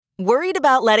Worried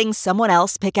about letting someone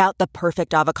else pick out the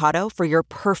perfect avocado for your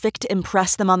perfect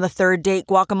impress them on the third date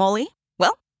guacamole?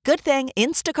 Well, good thing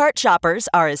Instacart shoppers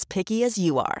are as picky as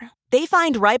you are. They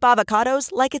find ripe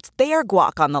avocados like it's their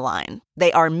guac on the line.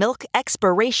 They are milk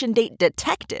expiration date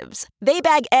detectives. They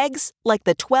bag eggs like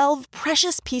the 12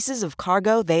 precious pieces of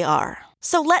cargo they are.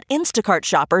 So let Instacart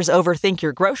shoppers overthink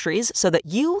your groceries so that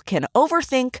you can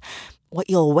overthink what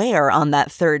you'll wear on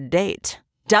that third date.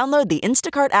 Download the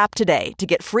Instacart app today to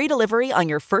get free delivery on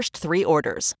your first 3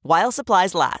 orders, while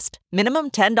supplies last.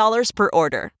 Minimum $10 per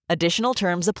order. Additional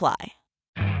terms apply.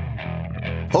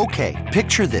 Okay,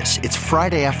 picture this. It's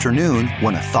Friday afternoon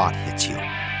when a thought hits you.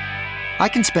 I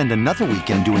can spend another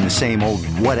weekend doing the same old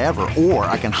whatever, or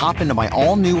I can hop into my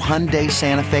all-new Hyundai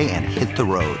Santa Fe and hit the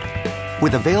road.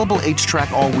 With available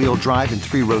H-Track all-wheel drive and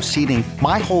 3-row seating,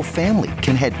 my whole family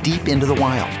can head deep into the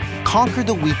wild. Conquer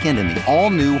the weekend in the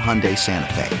all-new Hyundai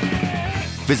Santa Fe.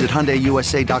 Visit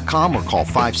HyundaiUSA.com or call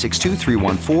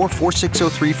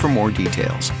 562-314-4603 for more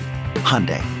details.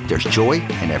 Hyundai, there's joy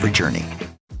in every journey.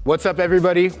 What's up,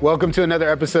 everybody? Welcome to another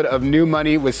episode of New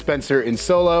Money with Spencer and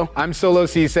Solo. I'm Solo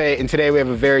Ceesay, and today we have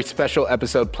a very special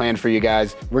episode planned for you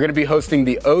guys. We're going to be hosting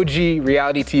the OG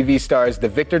reality TV stars, the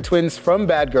Victor twins from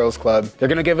Bad Girls Club. They're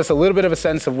going to give us a little bit of a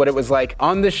sense of what it was like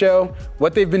on the show,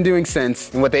 what they've been doing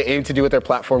since, and what they aim to do with their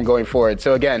platform going forward.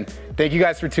 So again, thank you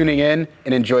guys for tuning in,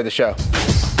 and enjoy the show.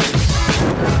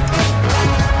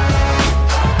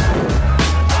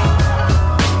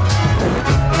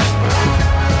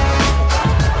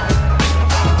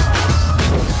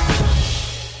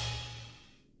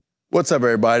 What's up,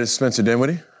 everybody? This is Spencer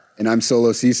Dinwiddie. And I'm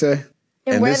Solo Ceesay.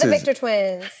 And we're the Victor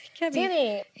twins.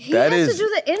 Danny, he has to do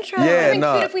the intro.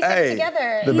 Yeah, if we sit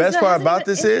together. The best part about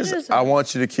this is I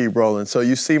want you to keep rolling. So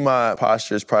you see my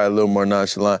posture is probably a little more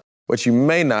nonchalant. What you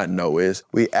may not know is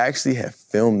we actually have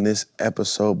filmed this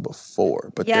episode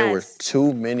before, but there were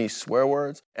too many swear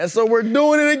words, and so we're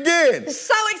doing it again.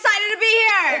 So excited to be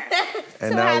here.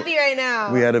 And so happy right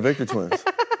now. We had the Victor twins.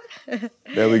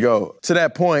 There we go. To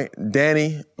that point,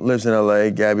 Danny lives in LA,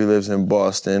 Gabby lives in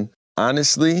Boston.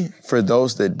 Honestly, for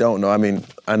those that don't know, I mean,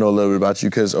 I know a little bit about you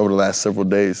because over the last several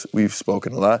days, we've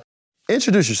spoken a lot.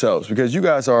 Introduce yourselves, because you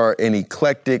guys are an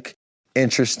eclectic,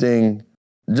 interesting,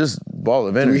 just ball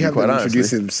of energy, Do we have quite them honestly.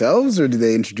 introduce themselves, or do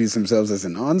they introduce themselves as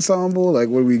an ensemble? Like,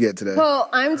 what do we get today? Well,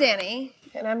 I'm Danny.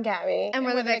 And I'm Gabby. And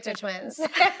we're the Victor twins.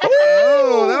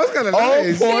 Oh, that was kind of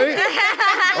nice. On point.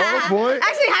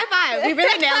 Actually, high five. We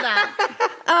really nailed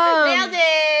that. Nailed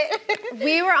it.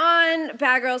 We were on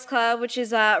Bad Girls Club, which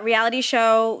is a reality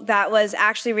show that was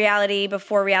actually reality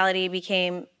before reality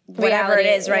became whatever it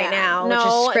is right now, which is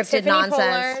scripted Tiffany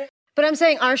nonsense. Pollard. But I'm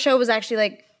saying our show was actually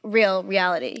like real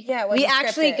reality. Yeah, it we wasn't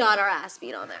actually scripted. got our ass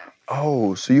beat on there.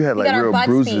 Oh, so you had like got our real butts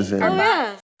bruises beat. in Our you.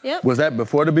 Yeah. Yep. Was that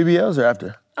before the BBLs or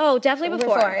after? Oh, definitely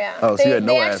before. Yeah. Oh, so you had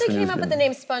no they ass actually when you came was up with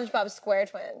getting- the name SpongeBob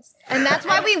SquareTwins. And that's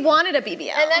why we wanted a BBL.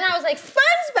 And then I was like,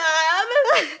 SpongeBob?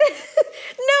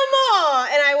 No more.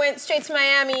 And I went straight to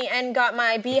Miami and got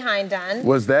my behind done.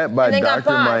 Was that by And then got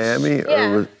Dr. botched. Miami?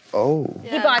 Yeah. Or was,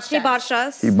 He botched He us. botched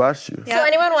us. he botched you? Yeah. So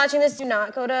anyone watching this, do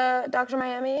not go to Dr.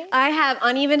 Miami. I have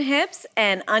uneven hips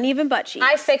and uneven butt cheeks.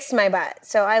 I fixed my butt,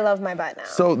 so I love my butt now.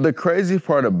 So the crazy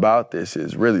part about this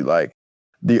is really like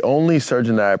the only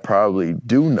surgeon that I probably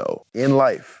do know in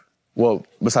life, well,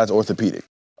 besides orthopedic,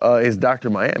 is Dr.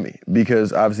 Miami,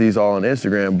 because obviously he's all on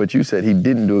Instagram, but you said he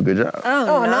didn't do a good job.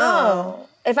 Oh, no.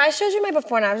 If I showed you my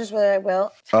before and after, really I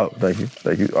will. Oh, thank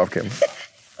you, off camera.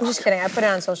 I'm just kidding. I put it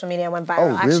on social media. It went viral. Oh,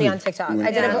 really? Actually on TikTok. It went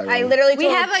I did it. viral. I literally we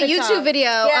told have a TikTok. YouTube video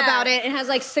Yeah. about it. It has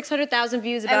like 600,000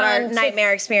 views about our on Tik-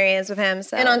 nightmare experience with him.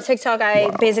 So. And on TikTok, I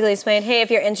basically explained, hey,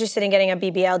 if you're interested in getting a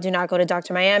BBL, do not go to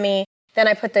Dr. Miami. Then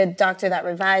I put the doctor that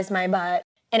revised my butt,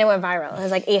 and it went viral. It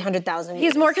has like 800,000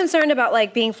 views. He's more concerned about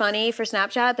like being funny for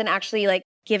Snapchat than actually like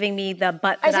giving me the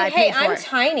butt I that I said, hey, paid for. I'm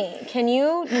tiny. Can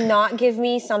you not give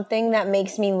me something that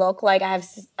makes me look like I have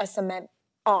a cement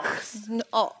ox?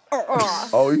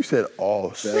 Oh, you said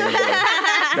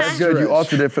That's good. You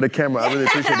altered it for the camera. I really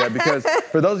appreciate that, because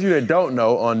for those of you that don't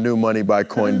know, on New Money by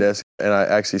CoinDesk, and I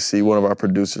actually see one of our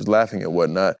producers laughing at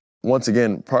whatnot. Once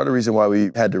again, part of the reason why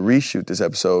we had to reshoot this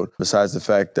episode, besides the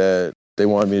fact that they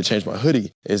wanted me to change my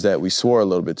hoodie, is that we swore a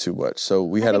little bit too much. So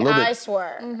we had a little I bit.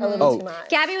 swore a little too much.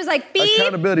 Gabby was like, beep,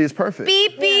 Accountability is perfect.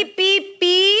 beep, beep, beep,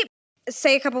 beep.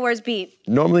 Say a couple words, beep.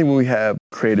 Normally when we have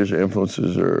creators or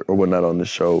influencers or whatnot on the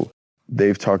show,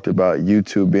 they've talked about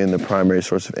YouTube being the primary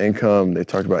source of income. They've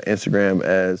talked about Instagram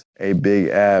as a big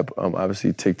app,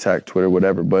 obviously TikTok, Twitter,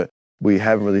 whatever, but we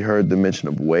haven't really heard the mention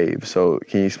of Wave. So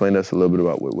can you explain to us a little bit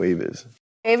about what Wave is?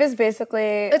 Wave is basically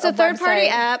it's a third-party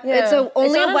app. Yeah. It's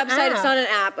only a website. App. It's not an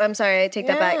app. I'm sorry, I take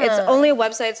that back. It's only a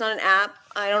website. It's not an app.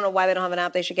 I don't know why they don't have an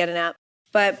app. They should get an app.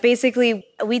 But basically,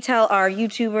 we tell our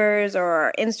YouTubers or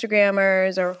our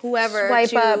Instagrammers or whoever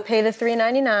swipe up, pay the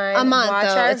 $3.99 a month.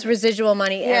 Though. It's residual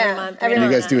money every month. And you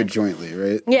guys do it jointly,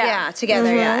 right? Yeah,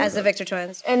 together. As the Victor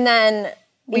twins. And then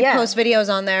we post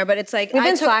videos on there, but it's like We've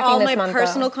been I took all my month,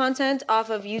 personal content off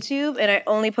of YouTube and I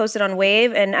only posted on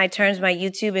Wave, and I turned my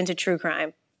YouTube into true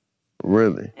crime.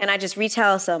 Really? And I just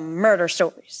retell some murder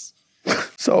stories.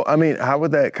 So, I mean, how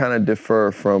would that kind of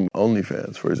differ from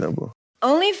OnlyFans, for example?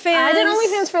 OnlyFans. I did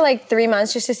OnlyFans for like 3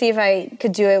 months just to see if I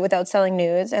could do it without selling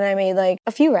nudes, and I made like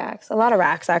a few racks, a lot of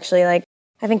racks actually, like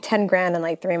I think 10 grand in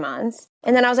like 3 months.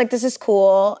 And then I was like, this is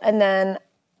cool. And then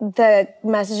the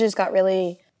messages got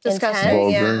really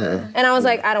disgusting. intense. And I was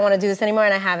like, I don't want to do this anymore,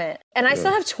 and I haven't. And I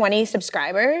still have 20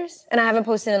 subscribers, and I haven't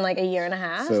posted in like a year and a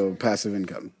half. So passive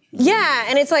income. Yeah,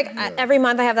 and it's like every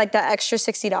month I have like the extra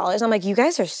 $60. I'm like, you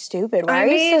guys are stupid. Why are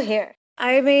you still here?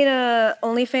 I made a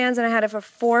OnlyFans and I had it for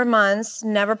 4 months.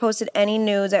 Never posted any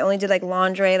nudes. I only did like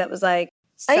lingerie that was like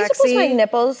sexy. I used to post my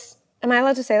nipples. Am I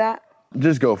allowed to say that?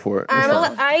 Just go for it.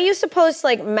 I used to post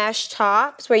like mesh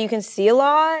tops where you can see a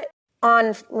lot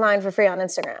online for free on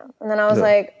Instagram. And then I was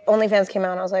like, OnlyFans came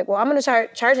out and I was like, well, I'm going to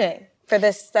start charging for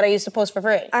this that I used to post for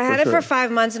free. I had it for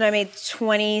 5 months and I made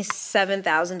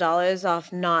 $27,000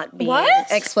 off not being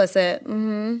explicit.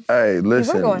 Mm-hmm. Hey,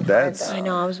 listen, that's I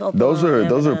know. I was those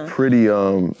are pretty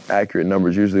accurate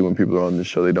numbers. Usually when people are on the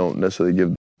show, they don't necessarily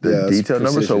give the detailed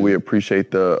numbers, so we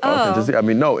appreciate the authenticity. I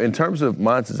mean, no, in terms of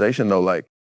monetization though, like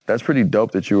that's pretty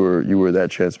dope that you were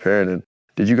that transparent. And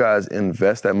did you guys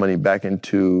invest that money back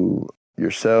into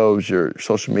yourselves, your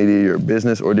social media, your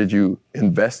business, or did you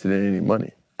invest it in any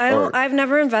money? I've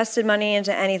never invested money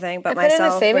into anything but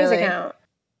myself. Put it in a savings account.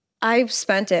 I've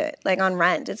spent it like on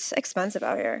rent. It's expensive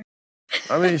out here.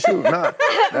 I mean, shoot, rent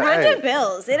and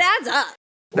bills. It adds up.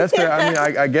 That's fair. I mean,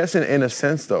 I guess in a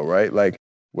sense though, right? Like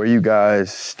where you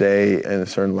guys stay in a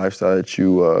certain lifestyle that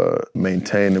you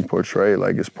maintain and portray,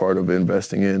 like it's part of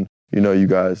investing in, you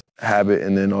guys habit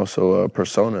and then also a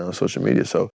persona on social media.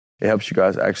 So it helps you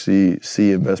guys actually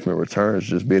see investment returns,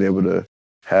 just being able to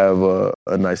have a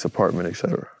nice apartment,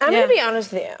 etc. I'm going to be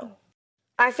honest with you.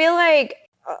 I feel like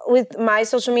with my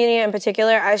social media in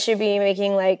particular, I should be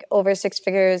making like over 6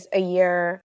 figures a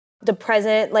year. The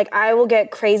present, like I will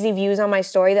get crazy views on my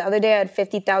story. The other day I had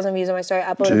 50,000 views on my story.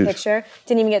 I uploaded a picture,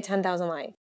 didn't even get 10,000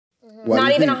 likes.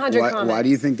 Not even 100 comments. Why do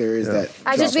you think there is that?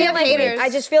 I just feel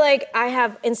like I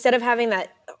have, instead of having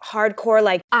that hardcore,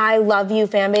 like, I love you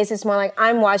fan base, it's more like,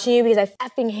 I'm watching you because I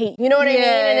effing hate you. You know what I mean?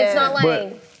 And it's not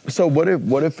like... So what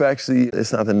if actually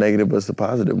it's not the negative, but it's the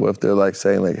positive? What if they're like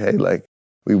saying like, hey, like,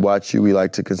 we watch you, we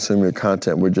like to consume your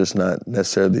content, we're just not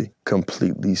necessarily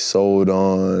completely sold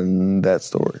on that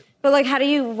story? But like,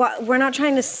 we're not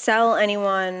trying to sell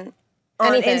anyone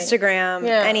on Instagram,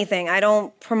 anything. I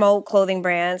don't promote clothing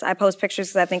brands. I post pictures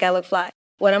because I think I look fly.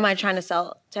 What am I trying to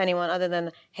sell to anyone other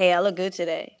than, hey, I look good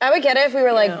today? I would get it if we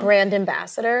were like brand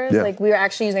ambassadors. Like we were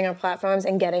actually using our platforms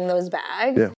and getting those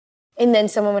bags. Yeah. And then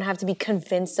someone would have to be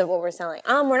convinced of what we're selling.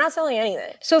 We're not selling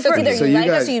anything. So it's either you like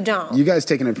us or you don't. You guys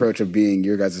take an approach of being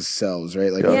your guys' selves,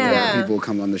 right? Like people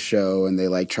come on the show and they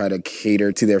like try to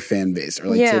cater to their fan base or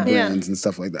like to brands and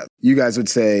stuff like that. You guys would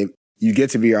say you get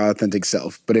to be your authentic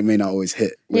self, but it may not always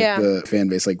hit with the fan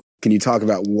base. Like, can you talk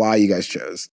about why you guys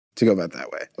chose to go about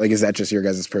that way? Like, is that just your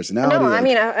guys' personality? No, like, I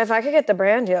mean, if I could get the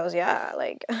brand deals,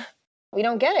 like... We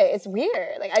don't get it. It's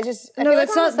weird. Like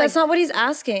that's not what he's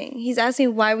asking. He's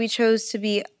asking why we chose to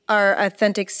be our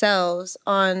authentic selves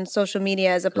on social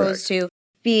media as opposed to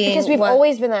being because we've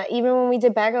always been that. Even when we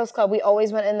did Bad Girls Club, we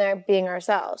always went in there being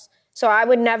ourselves. So I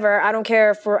would never, I don't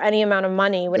care for any amount of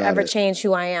money, would ever change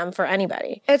who I am for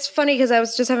anybody. It's funny because I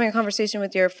was just having a conversation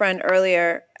with your friend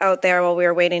earlier out there while we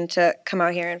were waiting to come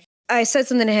out here. And I said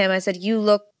something to him. I said, you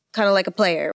look kind of like a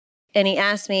player. And he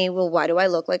asked me, well, why do I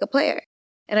look like a player?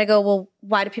 And I go, well,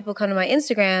 why do people come to my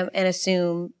Instagram and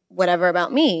assume whatever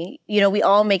about me? We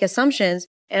all make assumptions.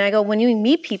 And I go, when you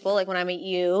meet people, like when I meet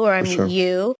you or I meet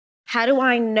you, how do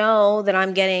I know that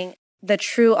I'm getting the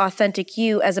true, authentic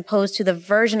you as opposed to the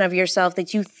version of yourself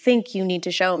that you think you need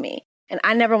to show me? And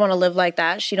I never want to live like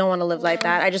that. She don't want to live like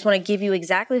that. I just want to give you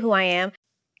exactly who I am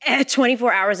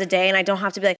 24 hours a day. And I don't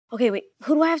have to be like, okay, wait,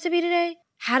 who do I have to be today?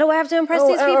 How do I have to impress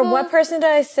these people? Or what person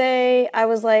did I say I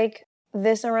was like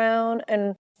this around?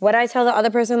 And what I tell the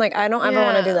other person, like, I don't ever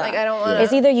want to do that. Like, I don't want to.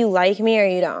 It's either you like me or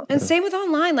you don't. And same with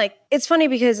online. Like, it's funny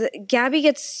because Gabby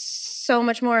gets so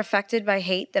much more affected by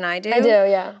hate than I do. I do,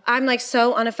 yeah. I'm like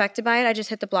so unaffected by it. I just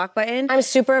hit the block button. I'm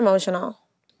super emotional.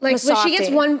 Like, when she gets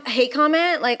softie. one hate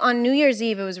comment, like on New Year's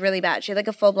Eve, it was really bad. She had like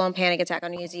a full-blown panic attack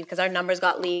on New Year's Eve because our numbers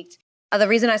got leaked. The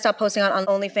reason I stopped posting on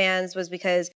OnlyFans was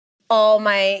because all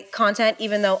my content,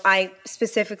 even though I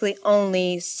specifically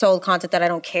only sold content that I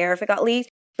don't care if it got leaked,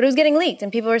 but it was getting leaked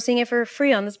and people were seeing it for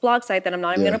free on this blog site that I'm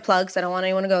not even going to plug because I don't want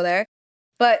anyone to go there.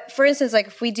 But for instance, like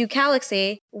if we do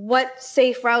Calaxy, what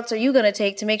safe routes are you going to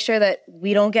take to make sure that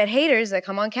we don't get haters that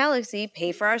come on Calaxy,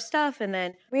 pay for our stuff, and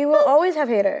then... We will always have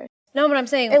haters. No, but I'm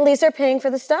saying... At least they're paying for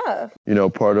the stuff. You know,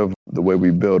 part of the way we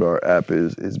build our app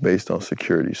is based on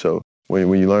security. So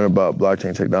when you learn about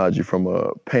blockchain technology from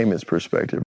a payments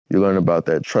perspective, you learn about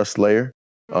that trust layer,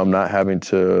 not having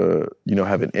to,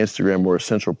 have an Instagram or a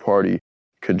central party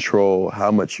control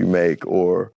how much you make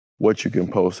or what you can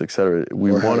post, et cetera.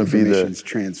 We want to be the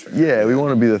transfer. Yeah, we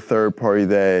want to be the third party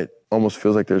that almost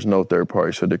feels like there's no third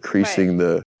party. So decreasing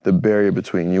the barrier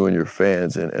between you and your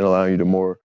fans and allowing you to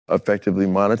more effectively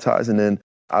monetize. And then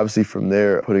obviously from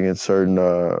there, putting in certain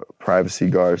privacy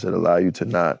guards that allow you to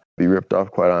not be ripped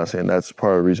off, quite honestly. And that's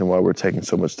part of the reason why we're taking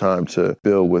so much time to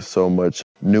build with so much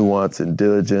nuance and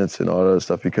diligence and all that other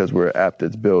stuff, because we're an app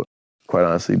that's built, quite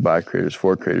honestly, by creators,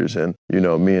 for creators. And,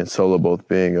 me and Solo both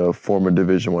being a former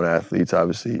Division I athletes,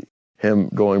 obviously him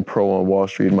going pro on Wall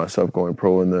Street, myself going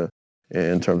pro in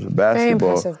terms of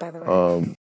basketball. Very impressive, by the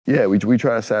way. Yeah, we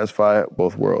try to satisfy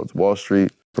both worlds, Wall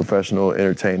Street, professional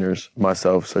entertainers,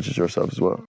 myself, such as yourself as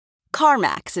well.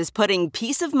 CarMax is putting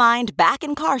peace of mind back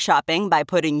in car shopping by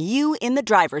putting you in the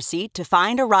driver's seat to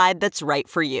find a ride that's right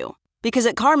for you. Because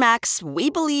at CarMax, we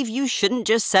believe you shouldn't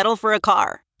just settle for a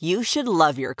car. You should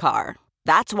love your car.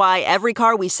 That's why every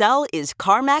car we sell is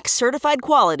CarMax certified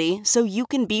quality, so you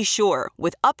can be sure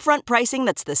with upfront pricing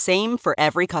that's the same for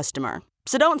every customer.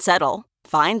 So don't settle.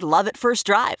 Find love at first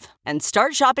drive and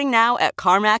start shopping now at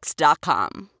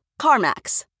CarMax.com.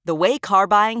 CarMax, the way car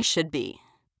buying should be.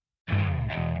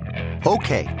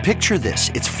 Okay, picture this.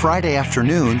 It's Friday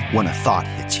afternoon when a thought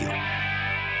hits you.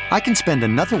 I can spend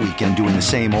another weekend doing the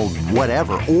same old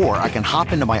whatever, or I can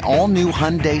hop into my all-new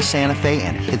Hyundai Santa Fe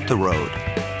and hit the road.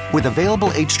 With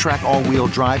available H-Track all-wheel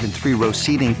drive and 3-row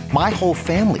seating, my whole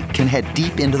family can head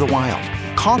deep into the wild.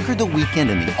 Conquer the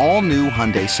weekend in the all-new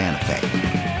Hyundai Santa Fe.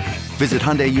 Visit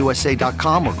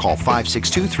HyundaiUSA.com or call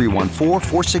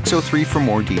 562-314-4603 for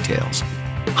more details.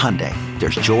 Hyundai,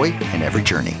 there's joy in every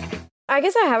journey. I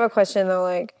guess I have a question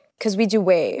though, because we do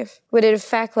Wave. Would it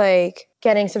affect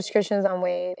getting subscriptions on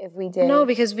Wave if we did? No,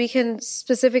 because we can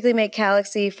specifically make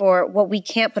Calaxy for what we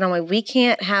can't put on Wave. We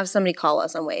can't have somebody call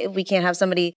us on Wave. We can't have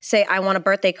somebody say, I want a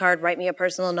birthday card, write me a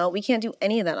personal note. We can't do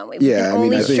any of that on Wave. Yeah, we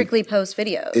can only strictly post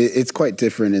videos. It's quite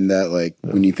different in that,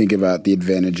 when you think about the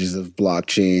advantages of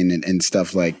blockchain and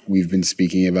stuff like we've been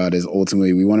speaking about, is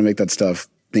ultimately we want to make that stuff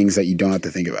things that you don't have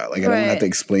to think about. I don't have to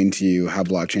explain to you how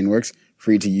blockchain works.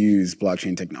 Free to use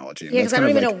blockchain technology. Yeah, because I don't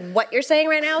even know what you're saying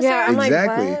right now, sir. Yeah,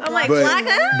 exactly. I'm like,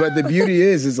 but the beauty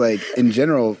is in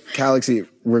general, Calaxy,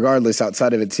 regardless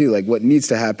outside of it too, what needs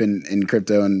to happen in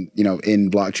crypto and, in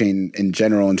blockchain in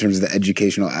general, in terms of the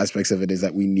educational aspects of it, is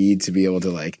that we need to be able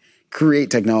to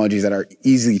create technologies that are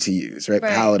easy to use, right?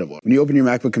 Palatable. When you open your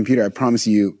MacBook computer, I promise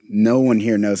you, no one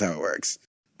here knows how it works.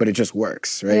 But it just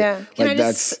works, right? Yeah. Can I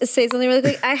just say something really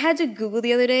quick? I had to Google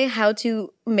the other day how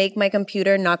to make my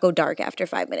computer not go dark after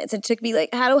 5 minutes. It took me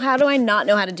how do I not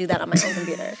know how to do that on my own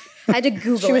computer? I had to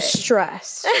Google it. She was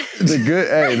stressed.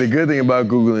 The good thing about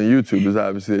Google and YouTube is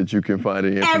obviously that you can find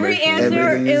any information. Every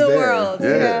answer in the world.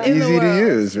 Yeah. Easy to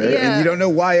use, right? Yeah. And you don't know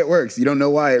why it works. You don't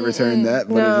know why it returned that,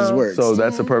 but it just works. So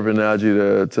that's a perfect analogy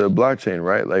to blockchain,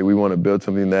 right? We want to build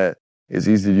something that is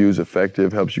easy to use,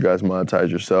 effective, helps you guys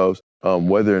monetize yourselves,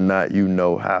 whether or not you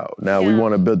know how. Now, we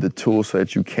want to build the tools so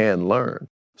that you can learn,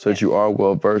 so that you are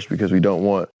well-versed, because we don't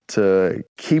want to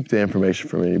keep the information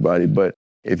from anybody. But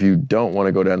if you don't want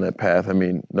to go down that path,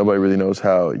 nobody really knows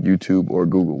how YouTube or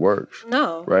Google works.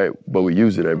 No. Right? But we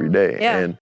use it every day.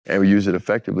 Yeah. And we use it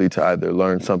effectively to either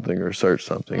learn something or search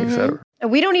something, et cetera.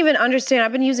 And we don't even understand.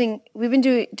 We've been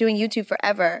doing YouTube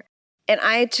forever. And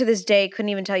I, to this day, couldn't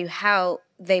even tell you how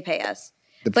they pay us.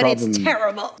 It's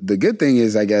terrible. The good thing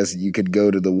is, I guess, you could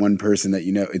go to the one person that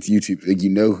it's YouTube.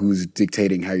 Who's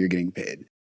dictating how you're getting paid.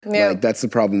 Yeah. That's the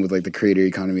problem with the creator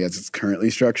economy as it's currently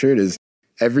structured, is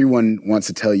everyone wants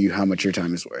to tell you how much your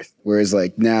time is worth. Whereas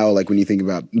now, when you think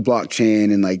about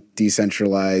blockchain and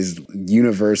decentralized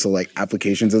universal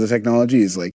applications of the technology,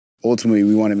 is ultimately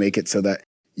we want to make it so that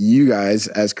you guys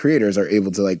as creators are able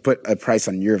to put a price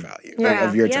on your value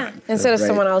of your time. Instead of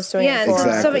someone else doing it for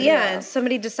exactly. And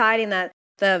somebody deciding that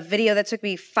the video that took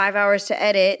me 5 hours to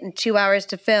edit and 2 hours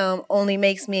to film only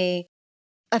makes me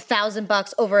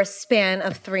 $1,000 over a span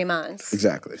of 3 months.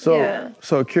 Exactly.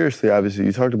 So curiously, obviously,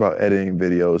 you talked about editing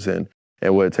videos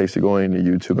and what it takes to go into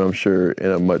YouTube. I'm sure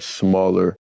in a much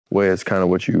smaller way, it's kind of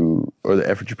the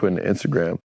effort you put into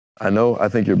Instagram. I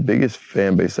think your biggest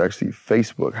fan base is actually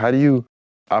Facebook. How do you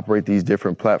operate these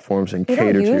different platforms and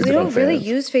cater to your We don't fans? really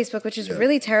use Facebook, which is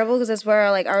really terrible because that's where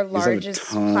our largest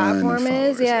platform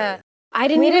is. Yeah. We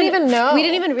didn't even know. We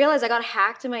didn't even realize I got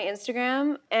hacked in my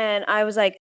Instagram, and I was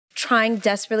like trying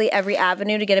desperately every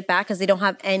avenue to get it back because they don't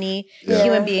have any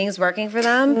human beings working for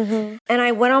them. Mm-hmm. And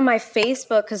I went on my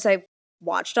Facebook because I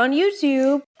watched on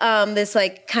YouTube this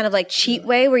like kind of like cheat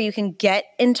way where you can get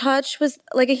in touch with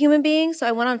like a human being. So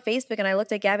I went on Facebook and I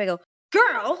looked at Gabby. I go,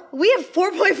 "Girl, we have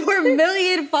 4.4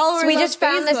 million followers." So we on just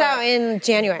found this Facebook." out in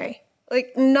January.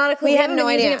 Like, not a clue. We had haven't no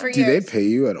been using idea. it for Do they years. pay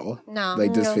you at all? No.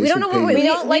 Like, does Facebook we don't know pay what you? we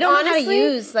don't, don't like, know how to honestly-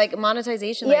 use like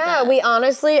monetization like that. We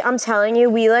honestly, I'm telling you,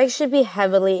 we like should be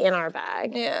heavily in our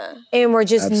bag. Yeah. And we're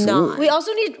just Absolutely. not. We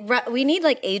also need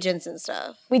like agents and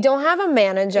stuff. We don't have a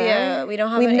manager. Yeah, we don't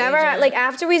have We've an never had, agent. like,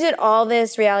 after we did all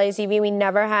this reality TV, we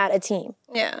never had a team.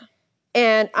 Yeah.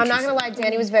 And I'm not gonna lie,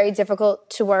 Danny was very difficult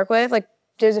to work with. Like,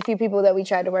 there's a few people that we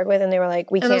tried to work with, and they were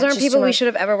like, we And can't. those aren't just people too we much. should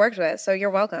have ever worked with, so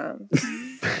you're welcome.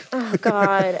 Oh,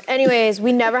 God. Anyways,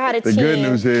 we never had a The team. good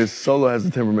news is Solo has the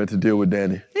temperament to deal with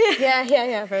Danny.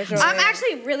 Yeah, for sure. I'm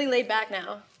actually really laid back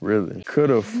now. Really? Could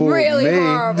have fooled Really me.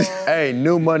 horrible. Hey,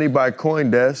 New Money by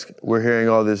CoinDesk. We're hearing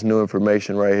all this new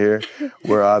information right here.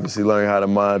 We're obviously learning how to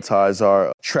monetize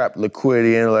our trapped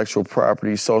liquidity, intellectual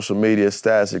property, social media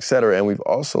stats, etc. And we've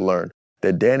also learned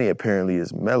that Danny apparently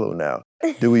is mellow now.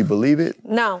 Do we believe it?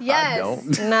 No. Yes. I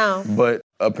don't. No. But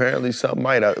apparently something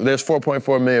might. There's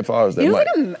 4.4 million followers that You might.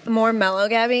 look like more mellow,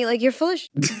 Gabby. Like, you're full of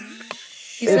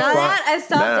You saw that? I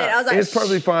stopped it. I was like, it's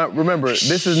perfectly fine. Remember,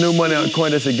 this is New Money on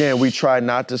CoinDesk. Again, we try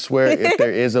not to swear. If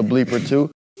there is a bleep or two,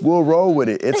 we'll roll with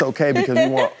it. It's okay because we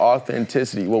want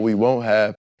authenticity. What we won't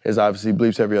have is obviously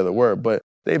bleeps every other word. But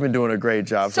they've been doing a great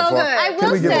job so So far. good. I Can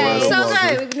will we give a say- round of so applause, good. please?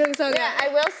 We've been doing so good. Yeah, I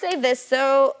will say this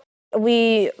though.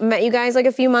 We met you guys like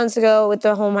a few months ago with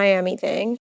the whole Miami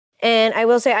thing. And I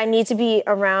will say I need to be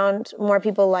around more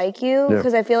people like you Yeah.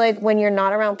 because I feel like when you're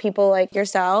not around people like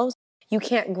yourselves, you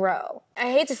can't grow.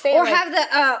 I hate to say Or it. like-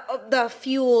 have the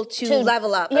fuel to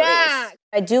level up. Yeah. At least.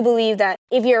 I do believe that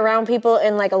if you're around people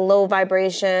in like a low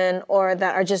vibration or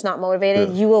that are just not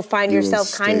motivated, you will find You will yourself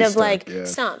stay kind of stuck, like yeah.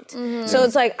 stumped. So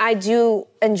it's like I do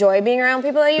enjoy being around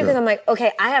people like you because I'm like,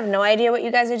 okay, I have no idea what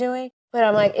you guys are doing. But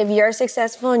I'm like, if you're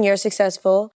successful and you're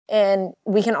successful and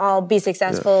we can all be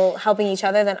successful helping each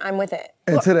other, then I'm with it.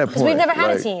 And to that point, Because we've never had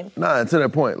a like, team. Nah, and to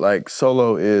that point, like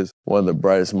Solo is one of the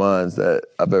brightest minds that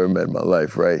I've ever met in my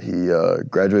life, right? He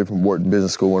graduated from Wharton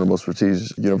Business School, one of the most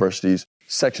prestigious universities,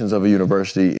 sections of a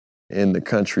university in the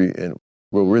country and,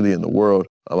 well, really in the world.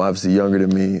 Obviously younger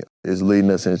than me, is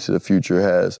leading us into the future,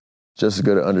 has just as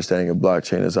good an understanding of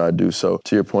blockchain as I do. So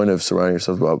to your point of surrounding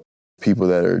yourself about people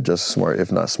that are just as smart,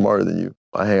 if not smarter than you,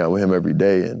 I hang out with him every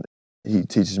day and he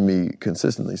teaches me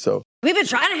consistently. So We've been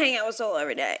trying to hang out with Solo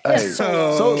every day. hey,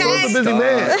 Solo's a busy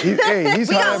man. He's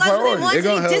We high got in lunch with him priority. once and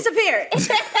gonna he help. disappeared.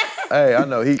 Hey, I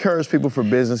know. He encourages people for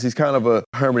business. He's kind of a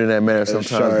hermit in that manner sometimes,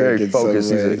 shark very in focused.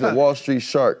 some He's a ways. Wall Street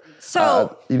shark.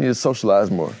 So- you need to socialize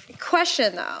more.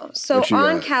 Question though. So What you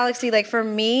on got? Galaxy, like for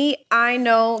me, I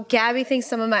know Gabby thinks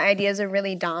some of my ideas are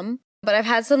really dumb, but I've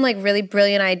had some like really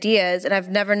brilliant ideas and I've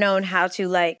never known how to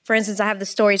like, for instance, I have the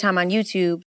story time on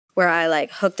YouTube where I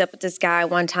like hooked up with this guy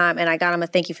one time and I got him a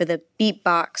thank you for the beep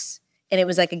box and it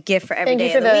was like a gift for every Thank day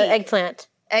you for of the the week. eggplant.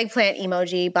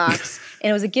 Emoji box and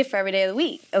it was a gift for every day of the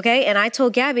week. Okay. And I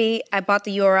told Gabby I bought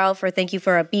the URL for thank you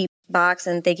for a beep box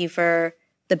and thank you for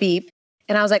the beep.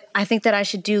 And I was like, I think that I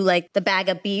should do like the bag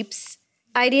of beeps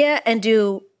idea and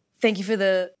do thank you for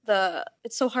the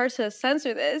it's so hard to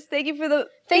censor this. Thank you for the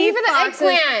Thank you beep for the boxes.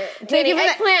 eggplant. Thank you for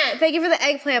Eggplant. thank you for the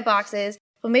eggplant boxes.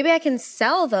 But maybe I can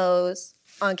sell those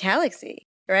on Galaxy,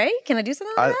 right? Can I do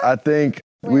something like that? I think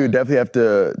we would definitely have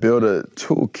to build a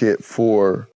toolkit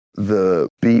for the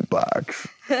beatbox.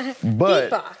 But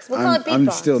Beatbox. We'll call it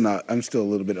beatbox. I'm still a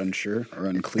little bit unsure or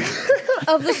unclear.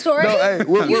 Of the story? no, hey,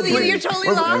 You're totally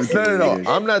lost? No.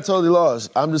 I'm not totally lost.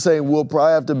 I'm just saying we'll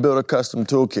probably have to build a custom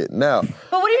toolkit. Now,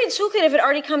 But what do you mean toolkit if it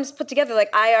already comes put together?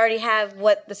 Like I already have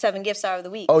what the 7 gifts are of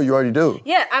the week. oh, you already do?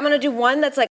 Yeah, I'm gonna do one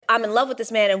that's like I'm in love with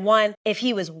this man, and one if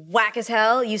he was whack as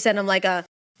hell, you send him like a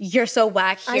you're so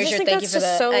whack. I Here's just your think thank you that's for the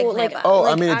just so, eggplant like, box. Oh,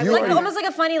 Like, I mean, if I you like Like already... almost like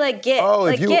a funny like gift. Oh,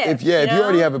 like if you gift,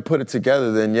 already know? haven't put it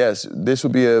together, then yes, this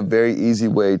would be a very easy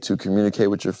way to communicate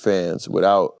with your fans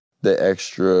without the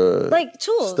extra like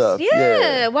tools. stuff.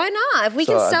 Yeah, why not? If we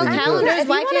can sell calendars,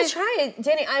 why can't? If you want to try it,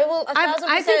 Danny, I will.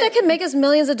 I think that could make us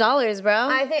millions of dollars, bro.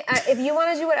 I think if you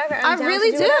want to do whatever, I'm down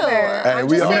really to do whatever. Hey,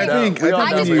 we all down.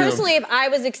 I just personally, if I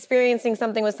was experiencing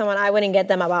something with someone, I wouldn't get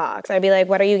them a box. I'd be like,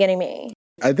 "What are you getting me?"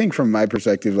 I think from my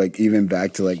perspective, like even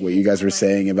back to like what you guys were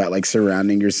saying about like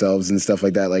surrounding yourselves and stuff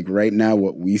like that, like right now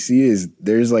what we see is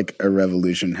there's like a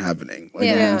revolution happening like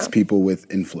amongst people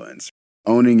with influence.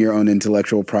 Owning your own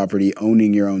intellectual property,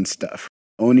 owning your own stuff,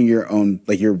 owning your own,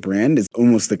 like your brand is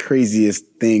almost the craziest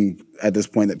thing at this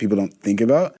point that people don't think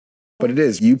about. But it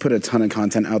is. You put a ton of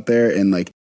content out there and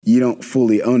like you don't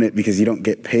fully own it because you don't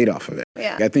get paid off of it.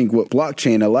 Yeah. I think what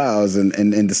blockchain allows and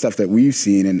the stuff that we've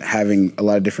seen and having a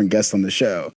lot of different guests on the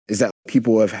show is that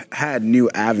people have had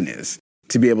new avenues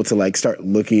to be able to like start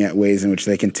looking at ways in which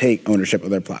they can take ownership of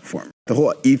their platform. The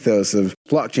whole ethos of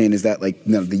blockchain is that like,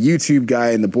 the YouTube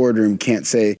guy in the boardroom can't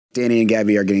say Danny and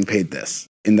Gabby are getting paid this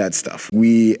in that stuff.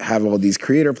 We have all these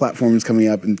creator platforms coming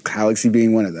up and Galaxy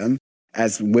being one of them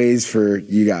as ways for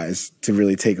you guys to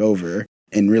really take over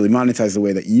and really monetize the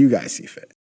way that you guys see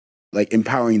fit. Like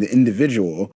empowering the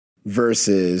individual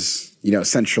versus,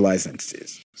 centralized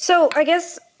entities. So I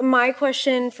guess my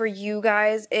question for you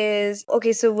guys is,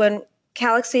 okay, so when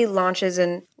Galaxy launches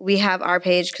and we have our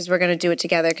page because we're going to do it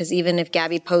together because even if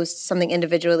Gabby posts something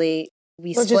individually,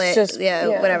 we split,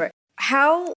 whatever.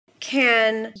 How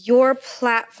can your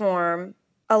platform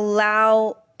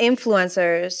allow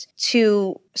influencers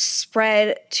to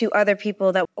spread to other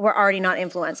people that we're already not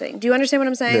influencing? Do you understand what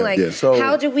I'm saying? So,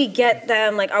 how do we get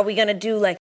them? Like, are we going to do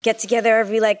like get together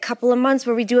every like couple of months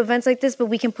where we do events like this, but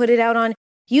we can put it out on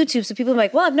YouTube so people are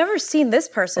like, well, I've never seen this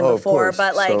person before,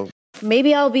 but like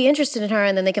maybe I'll be interested in her,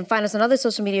 and then they can find us on other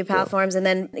social media platforms and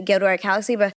then go to our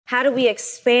Galaxy. But how do we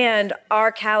expand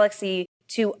our Galaxy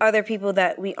to other people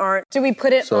that we aren't? Do we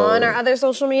put it on our other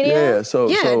social media? Yeah,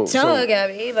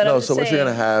 Gabby. But so what you're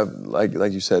gonna have,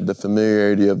 like you said, the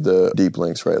familiarity of the deep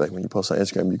links, right? Like when you post on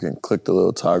Instagram, you can click the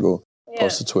little toggle,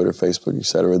 post to Twitter, Facebook,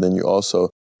 etc. Then you also,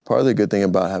 part of the good thing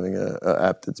about having an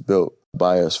app that's built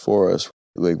by us for us,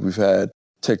 like we've had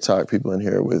TikTok people in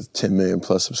here with 10 million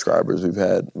plus subscribers. We've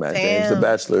had Matt James, The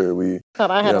Bachelor.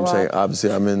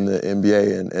 Obviously I'm in the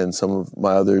NBA and some of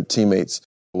my other teammates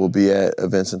will be at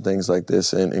events and things like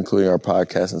this, and including our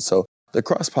podcast. And so the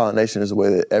cross-pollination is a way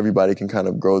that everybody can kind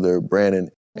of grow their brand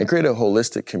and create a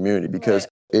holistic community, because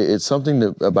it's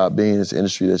something about being in this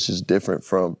industry that's just different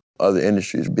from other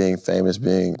industries, being famous,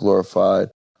 being glorified,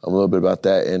 a little bit about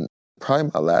that. And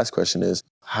probably my last question is,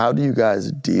 how do you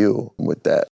guys deal with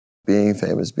that? Being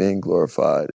famous, being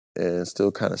glorified, and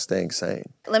still kind of staying sane.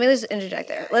 Let me just interject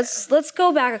there. Let's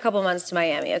go back a couple months to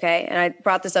Miami, okay? And I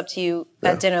brought this up to you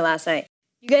at dinner last night.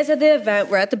 You guys had the event.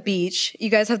 We're at the beach.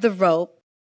 You guys have the rope.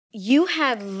 You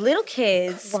had little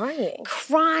kids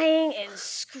crying and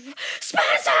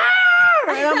Spencer!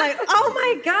 And I'm like, oh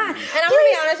my God. And I'm gonna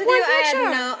be honest with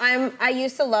you, I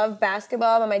used to love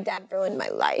basketball, but my dad ruined my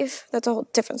life. That's a whole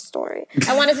different story.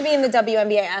 I wanted to be in the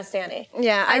WNBA, ask Danny.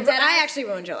 Yeah, I actually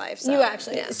ruined your life. So. You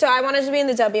actually did. So I wanted to be in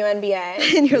the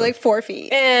WNBA. And you're like 4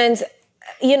 feet. And,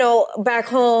 back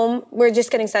home, we're just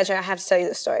getting sidetracked. I have to tell you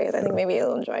the story because I think maybe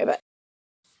you'll enjoy it. But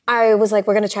I was like,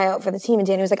 we're going to try out for the team. And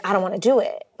Danny was like, I don't want to do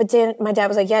it. But my dad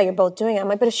was like, yeah, you're both doing it. I'm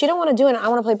like, but if she don't want to do it and I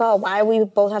want to play ball, why do we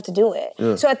both have to do it?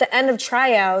 Yeah. So at the end of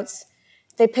tryouts,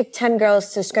 they picked 10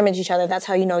 girls to scrimmage each other. That's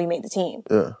how you know you made the team.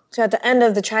 Yeah. So at the end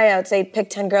of the tryouts, they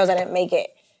picked 10 girls. I didn't make it.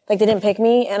 Like, they didn't pick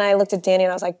me. And I looked at Danny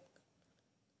and I was like,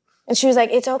 and she was like,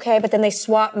 it's okay. But then they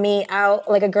swapped me out,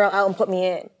 like a girl out, and put me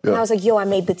in. Yeah. And I was like, yo, I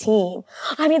made the team.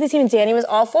 I made the team. And Danny was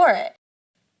all for it.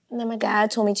 And then my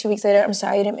dad told me 2 weeks later, I'm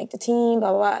sorry you didn't make the team,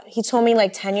 blah, blah, blah. He told me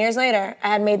like 10 years later, I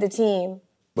had made the team.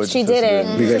 But she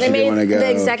didn't. Because so they made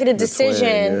the executive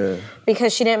decision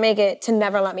because she didn't make it to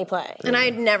never let me play. And I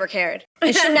never cared.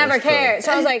 And she never cared.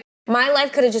 So I was like, my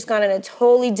life could have just gone in a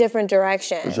totally different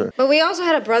direction. Sure. But we also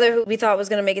had a brother who we thought was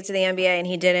going to make it to the NBA and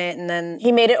he didn't. And then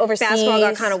he made it overseas. Basketball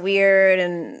got kind of weird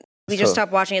and we just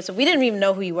stopped watching it. So we didn't even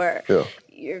know who you were. Yeah.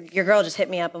 Your girl just hit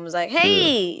me up and was like,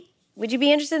 hey, would you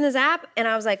be interested in this app? And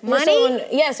I was like, money?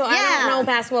 So I don't know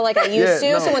basketball like I used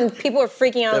to. So when people were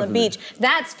freaking out on the beach,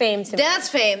 that's fame to me. That's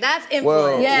fame. That's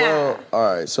influence. Well,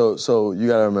 all right. So you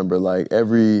got to remember, like,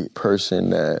 every person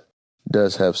that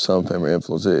does have some fame or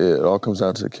influence, it all comes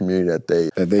down to the community that they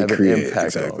have create, an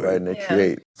impact on, right? And they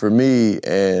create. For me,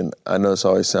 and I know this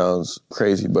always sounds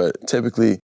crazy, but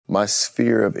typically my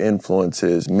sphere of influence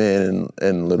is men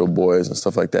and little boys and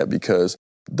stuff like that, because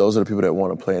those are the people that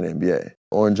want to play in the NBA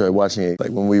or enjoy watching it. Like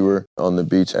when we were on the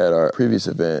beach at our previous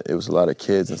event, it was a lot of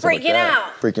kids and stuff like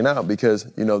that. Freaking out because,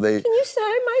 they... Can you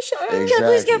sign my shirt? Exactly. Can I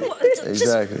please get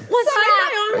exactly. One sign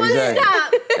my don't want to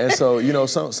stop. And so, you know,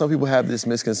 some people have this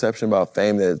misconception about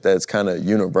fame that's kind of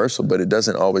universal, but it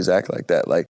doesn't always act like that.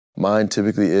 Like, mine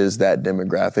typically is that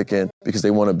demographic, and because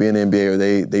they want to be in the NBA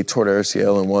or they tore their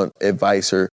ACL and want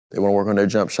advice or they want to work on their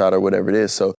jump shot or whatever it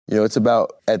is. So, you know, it's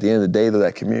about, at the end of the day, though,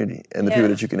 that community and the people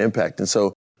that you can impact. And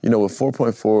so, you know, with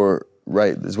 4.4,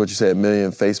 right, is what you said,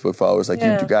 million Facebook followers, like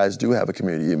you guys do have a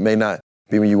community. It may not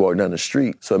be when you walk down the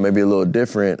street, so it may be a little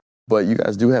different, but you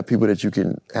guys do have people that you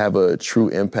can have a true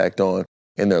impact on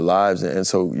in their lives. And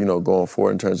so, you know, going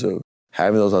forward in terms of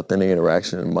having those authentic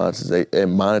interactions and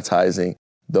monetizing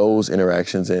those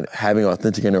interactions and having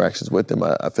authentic interactions with them,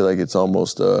 I feel like it's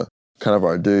almost kind of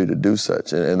our duty to do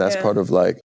such. And that's part of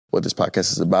like what this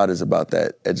podcast is about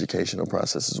that educational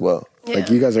process as well. Yeah. Like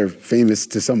you guys are famous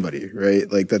to somebody,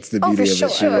 right? Like that's the beauty of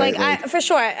it. Sure. Right? Like for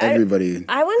sure. Everybody.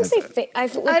 I wouldn't say I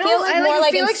feel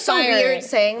like so weird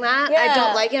saying that. Yeah. I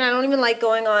don't like it. I don't even like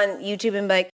going on YouTube and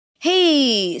be like,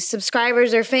 hey,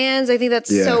 subscribers or fans. I think that's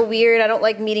so weird. I don't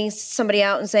like meeting somebody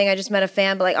out and saying I just met a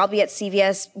fan, but like I'll be at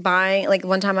CVS buying, like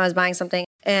one time I was buying something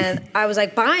and I was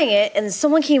like buying it and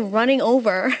someone came running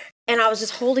over and I was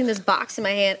just holding this box in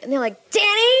my hand and they're like,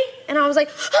 Danny? And I was like,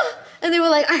 huh. And they were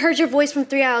like, I heard your voice from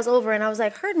 3 hours over. And I was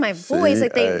like, heard my voice.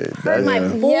 Like they heard my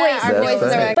voice. Yeah, our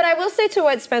voices are. But I will say to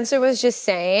what Spencer was just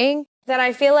saying, that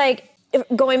I feel like,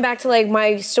 going back to like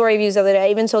my story views the other day,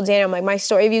 I even told Daniel, I'm like, my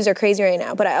story views are crazy right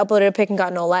now, but I uploaded a pic and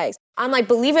got no likes. I'm like,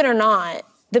 believe it or not,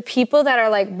 the people that are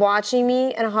like watching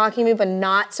me and hawking me but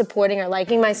not supporting or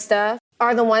liking my stuff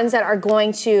are the ones that are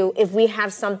going to, if we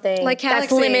have something like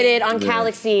that's limited on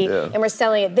Galaxy and we're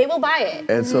selling it, they will buy it.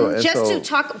 And so, just to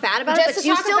talk bad about it, but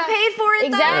you still paid for it,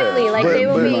 exactly. Though. Like they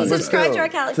will be subscribed to our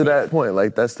Galaxy. To that point,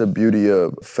 like that's the beauty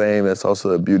of fame. That's also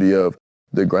the beauty of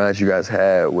the grind you guys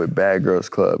had with Bad Girls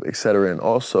Club, et cetera. And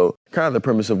also kind of the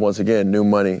premise of, once again, New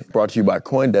Money, brought to you by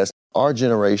CoinDesk. Our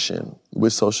generation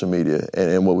with social media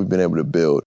and what we've been able to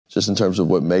build, just in terms of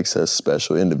what makes us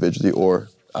special individually or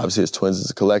obviously as twins,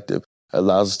 as a collective,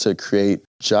 allows us to create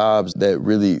jobs that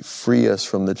really free us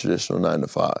from the traditional 9 to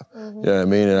 5. You know what I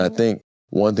mean? And I think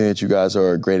one thing that you guys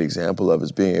are a great example of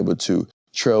is being able to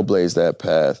trailblaze that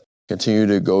path, continue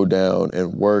to go down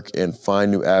and work and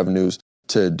find new avenues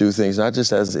to do things, not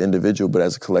just as an individual, but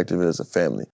as a collective and as a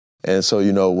family. And so,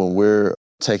 you know, when we're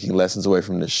taking lessons away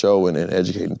from this show and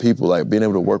educating people, like being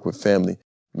able to work with family,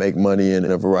 make money in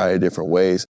a variety of different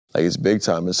ways, like it's big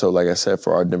time. And so, like I said,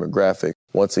 for our demographic,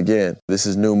 once again, this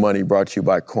is New Money brought to you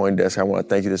by CoinDesk. I want to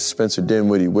thank you to Spencer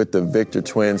Dinwiddie with the Victor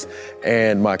Twins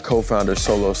and my co-founder,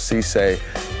 Solo Ceesay.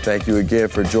 Thank you again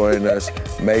for joining us.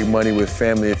 Make money with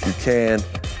family if you can.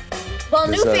 Well,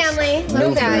 new family.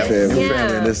 New family.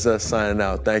 And this is us signing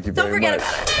out. Thank you very much. Don't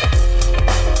forget about it.